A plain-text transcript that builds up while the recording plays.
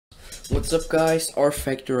What's up guys,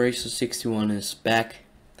 Rfactor 61 is back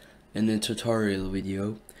in the tutorial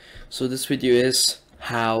video. So this video is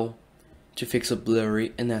how to fix a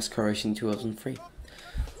blurry in NASCAR Racing 2003.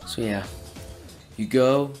 So yeah, you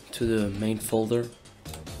go to the main folder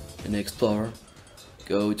in the Explorer,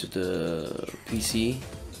 go to the PC,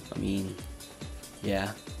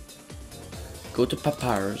 go to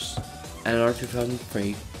Papyrus,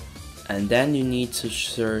 Nr2003, and then you need to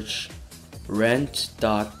search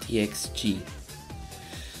rent.txt.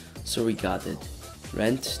 So we got it,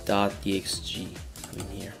 rent.txt in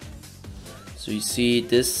here. So you see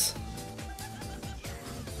this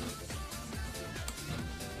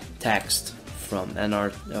text from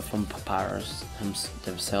from Papyrus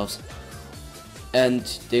themselves, and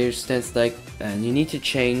there stands like, and you need to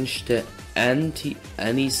change the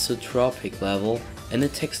anisotropic level and the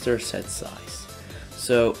texture set size.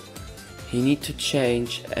 So you need to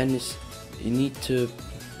change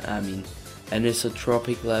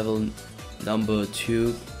anisotropic level number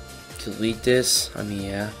 2, delete this,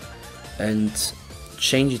 and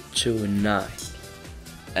change it to a 9,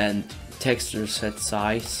 and texture set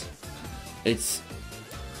size, it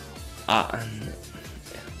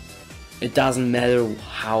doesn't matter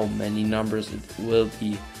how many numbers it will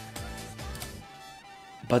be,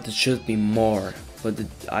 but it should be more, but it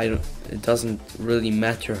doesn't really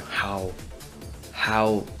matter how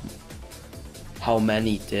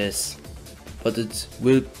many it is, but it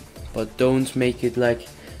will, but don't make it like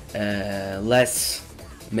less,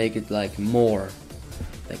 make it like more,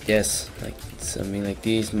 like this, like something like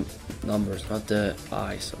these numbers, not the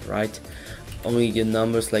eyes, alright? Only the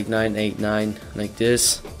numbers like 989, like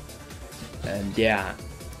this, and yeah,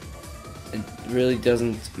 it really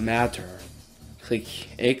doesn't matter. Click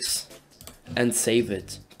X and save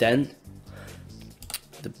it, then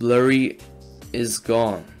the blurry is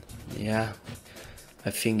gone. Yeah, I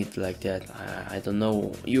think it's like that. I don't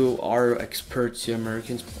know, you are experts, you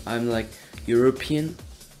Americans, I'm like European.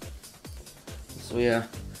 So yeah,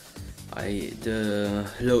 it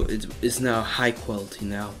is now high quality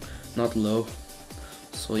now, not low.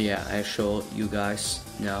 So yeah, I show you guys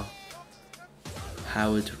now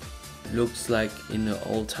how it looks like in the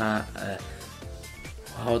old time,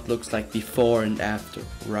 how it looks like before and after,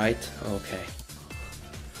 right? Okay,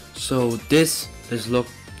 so this is look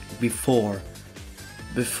before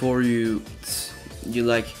you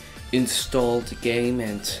like installed the game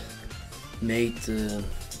and made the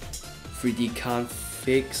 3D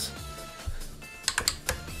configs,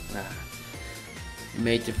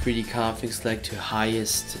 made the 3D configs like to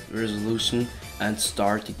highest resolution and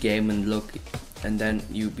start the game and look, and then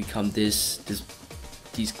you become these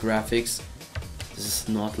graphics. This is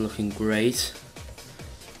not looking great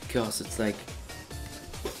because it's like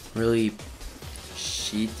really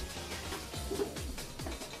shit,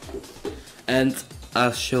 and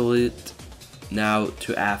I'll show it now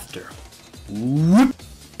to after.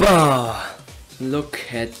 Whoop-ah!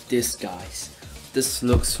 Look at this, guys. This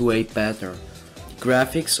looks way better. The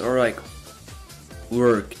graphics are like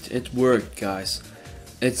worked. It worked, guys.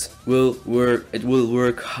 It will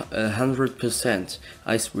work 100%,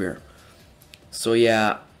 I swear. So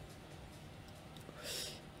yeah,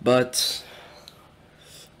 but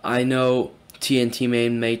I know TNT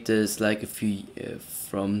Main made this like a few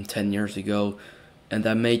from 10 years ago, and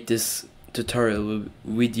I made this tutorial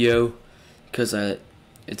video because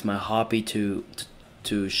it's my hobby to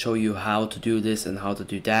show you how to do this and how to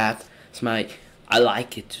do that. I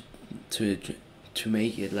like it to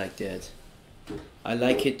make it like that. I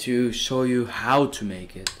like it to show you how to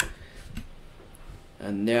make it.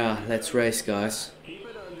 And yeah, let's race, guys.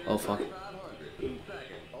 Oh fuck.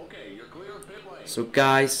 So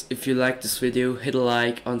guys, if you like this video, hit a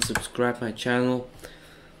like, unsubscribe my channel,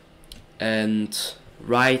 and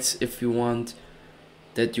write if you want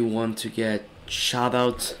to get shout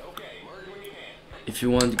out. If you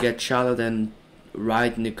want to get shout out, then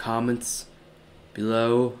write in the comments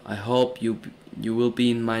below. I hope you will be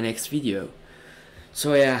in my next video.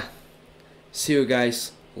 So yeah, see you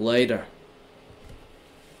guys later.